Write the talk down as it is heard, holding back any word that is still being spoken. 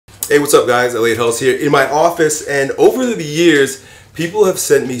Hey, what's up guys? Elliott Hulse here in my office, and over the years people have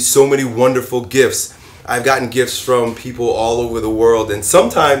sent me so many wonderful gifts. I've gotten gifts from people all over the world, and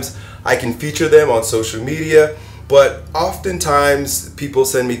sometimes I can feature them on social media, but oftentimes people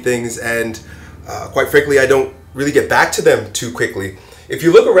send me things and quite frankly I don't really get back to them too quickly. If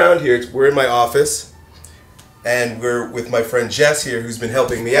you look around here, we're in my office and we're with my friend Jess here, who's been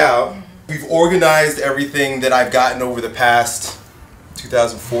helping me out. We've organized everything that I've gotten over the past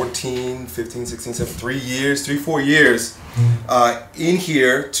 2014, 15, 16, 17, 4 years in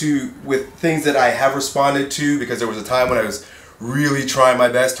here with things that I have responded to, because there was a time when I was really trying my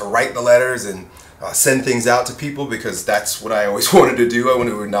best to write the letters and send things out to people, because that's what I always wanted to do. I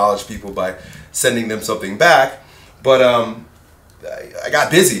wanted to acknowledge people by sending them something back, but I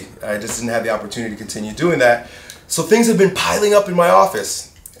got busy. I just didn't have the opportunity to continue doing that. So things have been piling up in my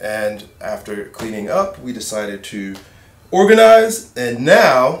office, and after cleaning up we decided to organize. And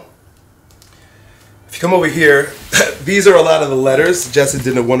now if you come over here, these are a lot of the letters. Jessica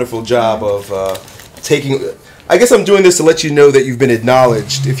did a wonderful job of taking, I guess I'm doing this to let you know that you've been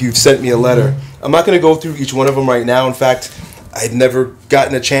acknowledged if you've sent me a letter. I'm not going to go through each one of them right now. In fact, I'd never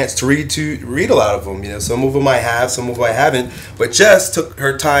gotten a chance to read a lot of them. You know, some of them I have, some of them I haven't. But Jess took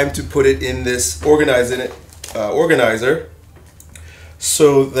her time to put it in this organizer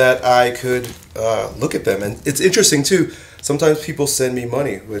so that I could look at them. And it's interesting too. Sometimes people send me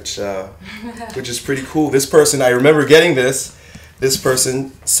money, which is pretty cool. This person, I remember getting this. This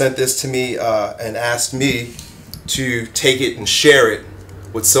person sent this to me and asked me to take it and share it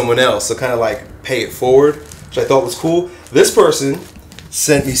with someone else. So kind of like pay it forward, which I thought was cool. This person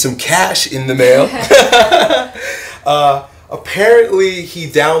sent me some cash in the mail. Apparently he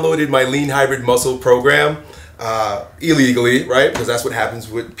downloaded my Lean Hybrid Muscle program illegally, right? Because that's what happens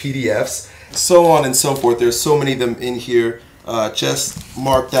with PDFs. So on and so forth. There's so many of them in here. Just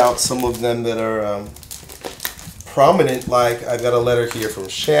marked out some of them that are prominent. Like I've got a letter here from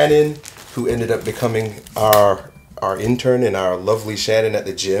Shannon, who ended up becoming our intern, and our lovely Shannon at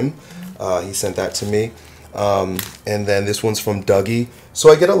the gym. He sent that to me. And then this one's from Dougie.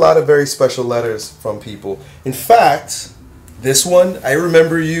 So I get a lot of very special letters from people. In fact, this one, I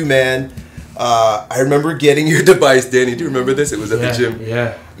remember you, man. I remember getting your device, Danny. Do you remember this? It was at the gym.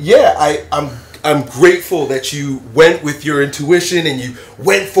 Yeah, I'm grateful that you went with your intuition and you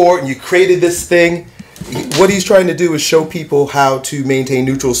went for it and you created this thing. What he's trying to do is show people how to maintain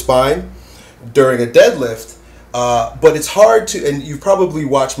neutral spine during a deadlift. But it's hard to, and you've probably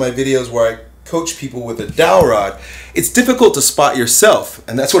watched my videos where I coach people with a dowel rod. It's difficult to spot yourself,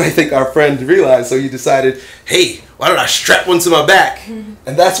 and that's what I think our friend realized. So he decided, hey, why don't I strap one to my back? And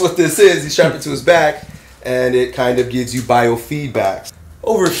that's what this is. He strapped it to his back, and it kind of gives you biofeedback.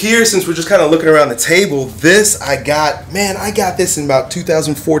 Over here, since we're just kind of looking around the table, this I got this in about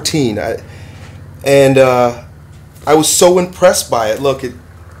 2014. I was so impressed by it. Look, I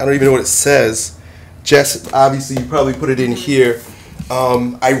don't even know what it says. Jess, obviously you probably put it in here.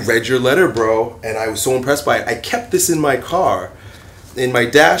 I read your letter, bro, and I was so impressed by it. I kept this in my car, in my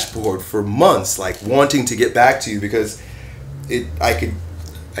dashboard for months, like wanting to get back to you, because I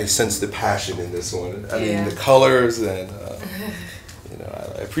sense the passion in this one. I mean, the colors, and you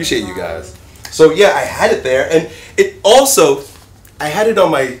know, I appreciate you guys. So yeah, I had it there, and it also, I had it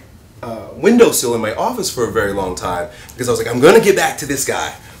on my windowsill in my office for a very long time, because I was like, I'm gonna get back to this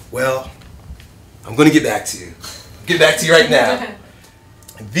guy. Well, I'm gonna get back to you. Get back to you right now.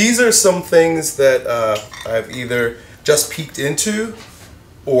 These are some things that I've either just peeked into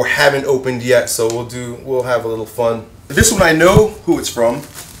or haven't opened yet, so we'll have a little fun. This one I know who it's from.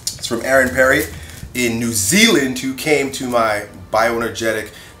 It's from Aaron Perry in New Zealand, who came to my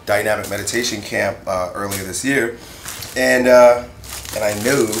bioenergetic dynamic meditation camp earlier this year, and I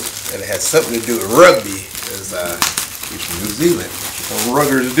knew that it had something to do with rugby, because he's from New Zealand. Some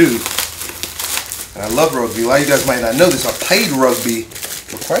ruggers do. And I love rugby. A lot of you guys might not know this. I played rugby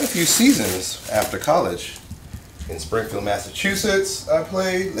for quite a few seasons after college. In Springfield, Massachusetts, I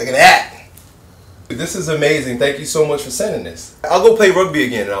played. Look at that. This is amazing. Thank you so much for sending this. I'll go play rugby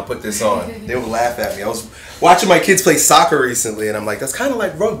again and I'll put this on. They will laugh at me. I was watching my kids play soccer recently, and I'm like, that's kind of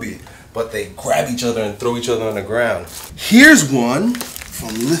like rugby, but they grab each other and throw each other on the ground. Here's one from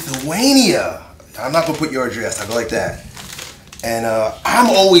Lithuania. I'm not going to put your address. I'll go like that. And I'm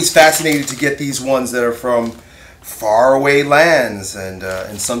always fascinated to get these ones that are from faraway lands, and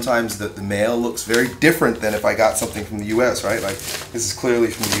sometimes the mail looks very different than if I got something from the U.S., right? Like, this is clearly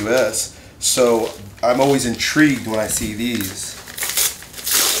from the U.S. So I'm always intrigued when I see these.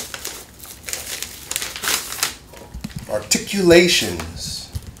 Articulations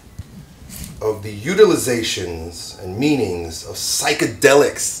of the utilizations and meanings of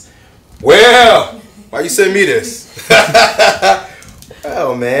psychedelics Well, why you send me this?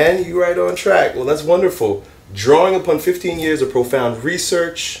 Oh man, you right on track. Well, that's wonderful. Drawing upon 15 years of profound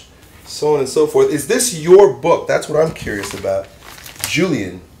research, so on and so forth. Is this your book? That's what I'm curious about.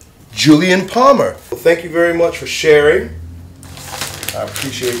 Julian Palmer. Well, thank you very much for sharing. I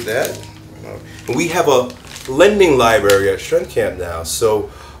appreciate that. We have a lending library at Strength Camp now, so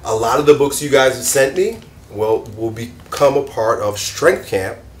a lot of the books you guys have sent me will become a part of Strength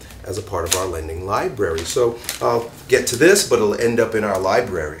Camp as a part of our lending library. So I'll get to this, but it'll end up in our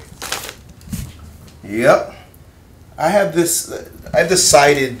library. Yep. I've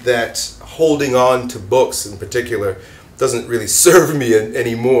decided that holding on to books in particular doesn't really serve me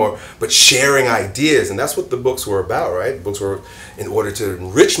anymore, but sharing ideas, and that's what the books were about, right? The books were in order to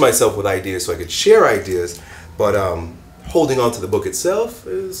enrich myself with ideas so I could share ideas, but holding on to the book itself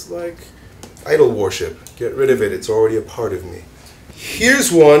is like idol worship. Get rid of it, it's already a part of me.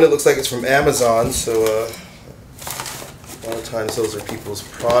 Here's one, it looks like it's from Amazon, so a lot of times those are people's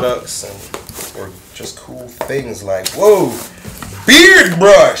products or just cool things like, whoa, beard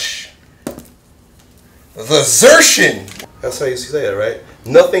brush! The Zertian. That's how you say it, right?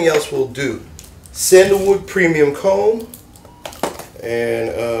 Nothing else will do. Sandalwood premium comb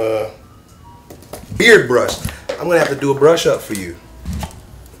and beard brush. I'm gonna have to do a brush up for you.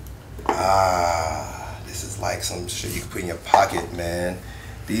 This is like some shit you can put in your pocket, man.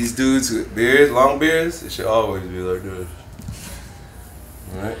 These dudes with beards, long beards, it should always be like this.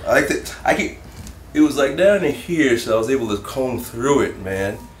 All right. I like that. It was like down in here, so I was able to comb through it,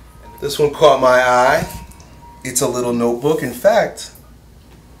 man. This one caught my eye. It's a little notebook. In fact,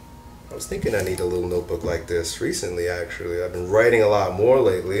 I was thinking I need a little notebook like this recently, actually. I've been writing a lot more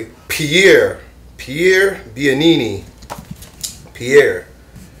lately. Pierre Bianini. Pierre.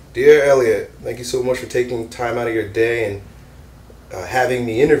 Dear Elliott, thank you so much for taking time out of your day and having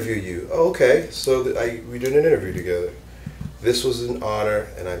me interview you. Oh, okay, so we did an interview together. This was an honor,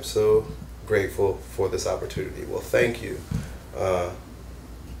 and I'm so grateful for this opportunity. Well, thank you.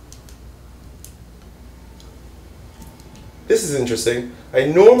 This is interesting. I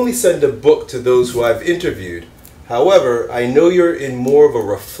normally send a book to those who I've interviewed. However, I know you're in more of a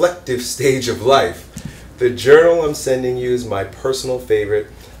reflective stage of life. The journal I'm sending you is my personal favorite.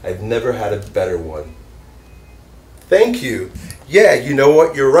 I've never had a better one. Thank you. Yeah, you know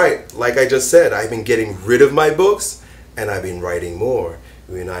what? You're right. Like I just said, I've been getting rid of my books and I've been writing more.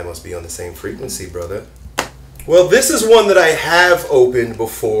 You and I must be on the same frequency, brother. Well, this is one that I have opened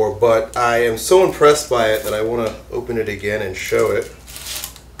before, but I am so impressed by it that I want to open it again and show it.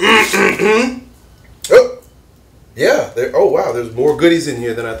 Oh, yeah. Oh, wow. There's more goodies in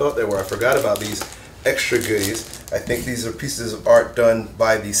here than I thought there were. I forgot about these extra goodies. I think these are pieces of art done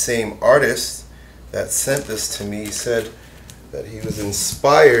by the same artist that sent this to me. He said that he was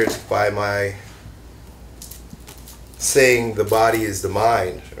inspired by my saying the body is the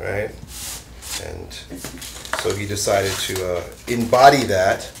mind, right? And so he decided to embody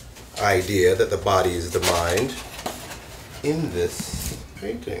that idea that the body is the mind in this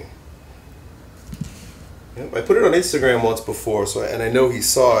painting. Yep, I put it on Instagram once before, and I know he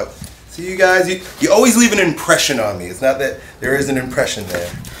saw it. See, you guys, you always leave an impression on me. It's not that there is an impression there.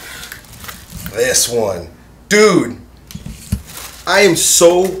 This one. Dude, I am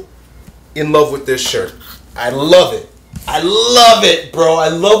so in love with this shirt. I love it. I love it, bro. I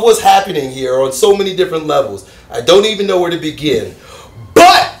love what's happening here on so many different levels. I don't even know where to begin.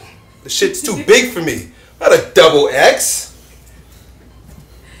 But the shit's too big for me. Not a double X.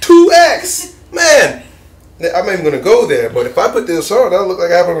 2X. Man, I'm not even going to go there, but if I put this on, I'll look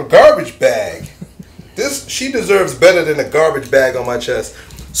like I have a garbage bag. She deserves better than a garbage bag on my chest.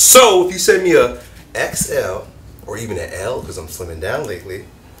 So if you send me a XL or even an L, because I'm slimming down lately,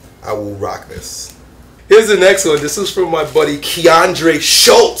 I will rock this. Here's the next one. This is from my buddy Keandre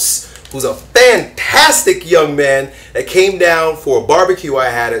Schultz, who's a fantastic young man that came down for a barbecue I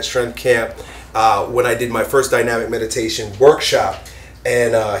had at Strength Camp when I did my first dynamic meditation workshop.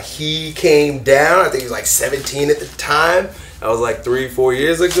 And he came down, I think he was like 17 at the time. That was like 3-4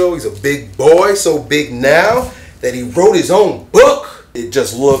 years ago. He's a big boy, so big now that he wrote his own book. It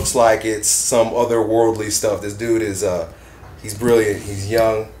just looks like it's some otherworldly stuff. This dude is, he's brilliant, he's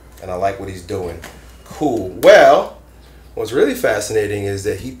young, and I like what he's doing. Cool. Well, what's really fascinating is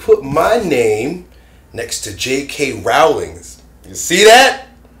that he put my name next to J.K. Rowling's. You see that?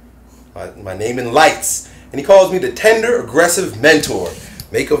 My name in lights. And he calls me the tender, aggressive mentor.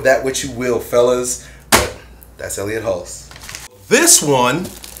 Make of that what you will, fellas. But that's Elliott Hulse. This one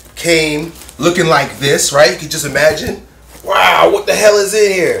came looking like this, right? You can just imagine. Wow, what the hell is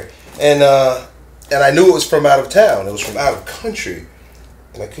in here? And I knew it was from out of town. It was from out of country.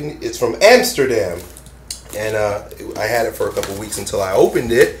 and I couldn't. It's from Amsterdam, and I had it for a couple weeks until I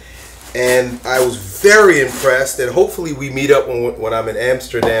opened it, and I was very impressed. And hopefully, we meet up when I'm in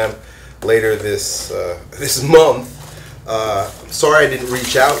Amsterdam later this month. Sorry I didn't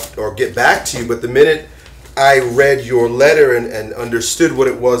reach out or get back to you, but the minute I read your letter and understood what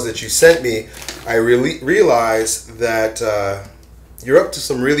it was that you sent me, I really realized that you're up to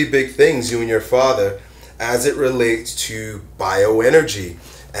some really big things, you and your father, as it relates to bioenergy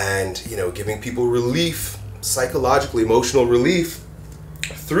and, you know, giving people relief, psychological, emotional relief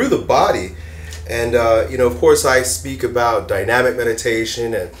through the body. And, you know, of course, I speak about dynamic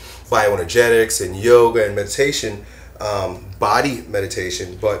meditation and bioenergetics and yoga and meditation, body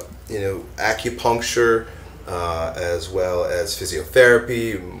meditation, but, you know, acupuncture, as well as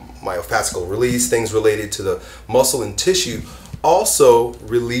physiotherapy, myofascial release, things related to the muscle and tissue, also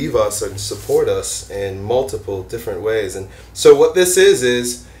relieve us and support us in multiple different ways. And so what this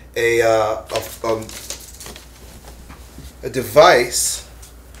is a device,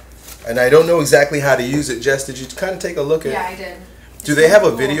 and I don't know exactly how to use it. Jess, did you kind of take a look at it? Yeah, I did. Do they have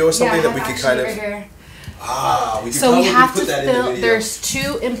a video or something that we could kind of... Right here. We could so we have put to that in the fill, video. there's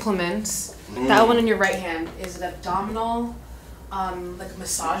 2 implements. That one in your right hand is an abdominal, like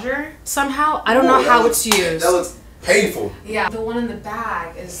massager somehow. I don't know how it's used. That looks painful. Yeah. The one in the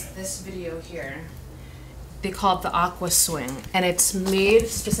bag is this video here. They call it the Aqua Swing, and it's made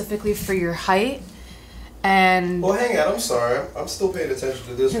specifically for your height. And well, hang on. I'm sorry. I'm still paying attention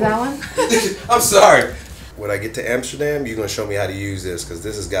to this to one. that one. I'm sorry. When I get to Amsterdam, you're gonna show me how to use this because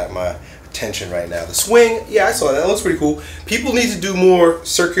this has got my attention right now. The swing, yeah, I saw that. That looks pretty cool. People need to do more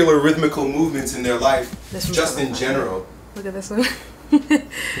circular rhythmical movements in their life, just in general. Look at this one.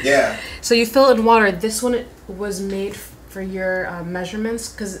 Yeah. So you fill it in water. This one was made for your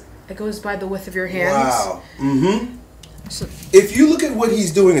measurements because it goes by the width of your hands. Wow. Mm-hmm. So, if you look at what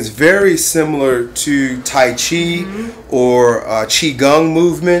he's doing, it's very similar to Tai Chi or Qigong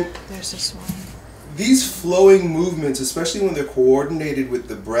movement. there's this one. These flowing movements, especially when they're coordinated with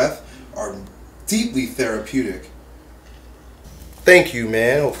the breath, are deeply therapeutic. Thank you,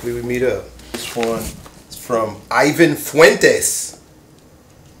 man. Hopefully we meet up. This one is from Ivan Fuentes,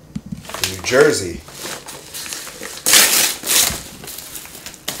 New Jersey.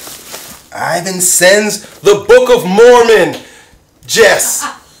 Ivan sends the Book of Mormon. Jess.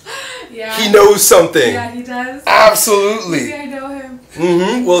 Yeah. He knows something. Yeah, he does. Absolutely. Yeah, I know him.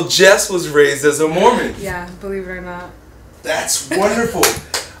 Mm-hmm. Well, Jess was raised as a Mormon. Yeah, believe it or not. That's wonderful.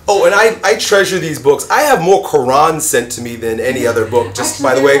 Oh, and I treasure these books. I have more Quran sent to me than any other book. Just Actually,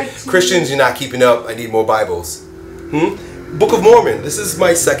 by the they're way, like Christians, you're not keeping up. I need more Bibles. Book of Mormon. This is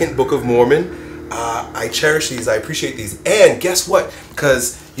my second Book of Mormon. I cherish these. I appreciate these. And guess what?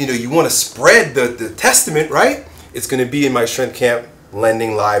 Because, you know, you want to spread the Testament, right? It's going to be in my Strength Camp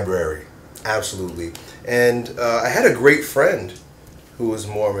lending library. Absolutely. And I had a great friend who was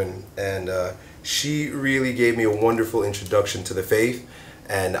Mormon, and she really gave me a wonderful introduction to the faith,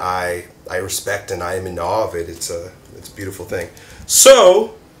 and I respect and I am in awe of it. It's a beautiful thing.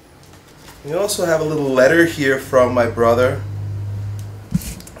 So we also have a little letter here from my brother.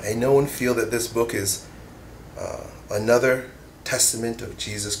 I know and feel that this book is another testament of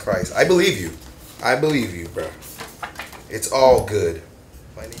Jesus Christ. I believe you. I believe you, bro. It's all good.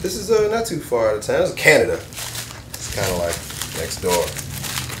 This is not too far out of town. This is Canada. It's kind of like next door.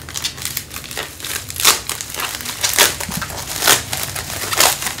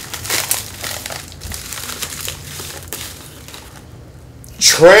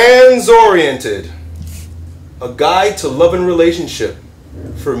 Transoriented. A guide to love and relationship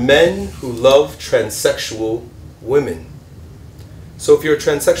for men who love transsexual women. So if you're a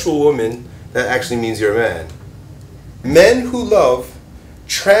transsexual woman, that actually means you're a man. Men who love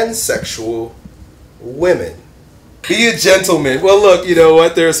transsexual women. Be a gentleman. Well, look, you know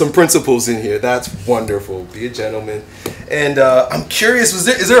what? There are some principles in here. That's wonderful. Be a gentleman. And I'm curious,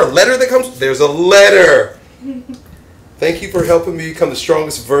 is there a letter that comes? There's a letter. Thank you for helping me become the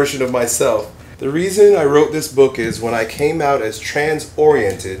strongest version of myself. The reason I wrote this book is when I came out as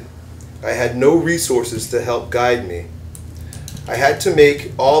trans-oriented, I had no resources to help guide me. I had to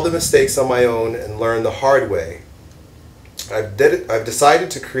make all the mistakes on my own and learn the hard way. I've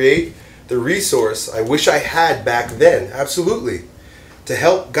decided to create the resource I wish I had back then, absolutely, to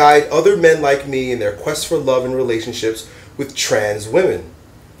help guide other men like me in their quest for love and relationships with trans women.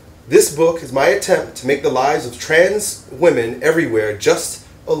 This book is my attempt to make the lives of trans women everywhere just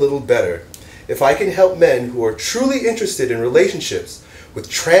a little better. If I can help men who are truly interested in relationships with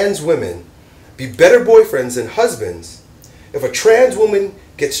trans women be better boyfriends and husbands, if a trans woman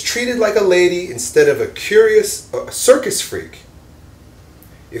gets treated like a lady instead of a curious circus freak,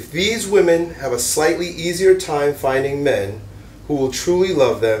 If these women have a slightly easier time finding men who will truly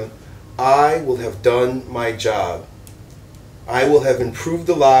love them, I will have done my job. I will have improved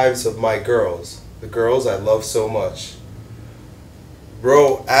the lives of my girls, the girls I love so much.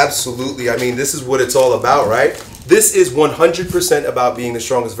 Bro, absolutely. I mean, this is what it's all about, right? This is 100% about being the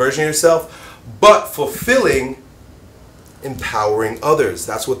strongest version of yourself, but fulfilling, empowering others.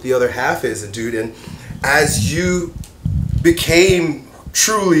 That's what the other half is, dude. And as you became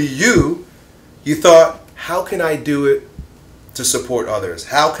truly you, you thought, how can I do it to support others?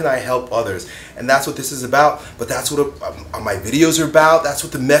 How can I help others? And that's what this is about. But that's what my videos are about. That's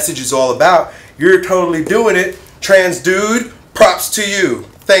what the message is all about. You're totally doing it. Trans dude, props to you.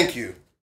 Thank you.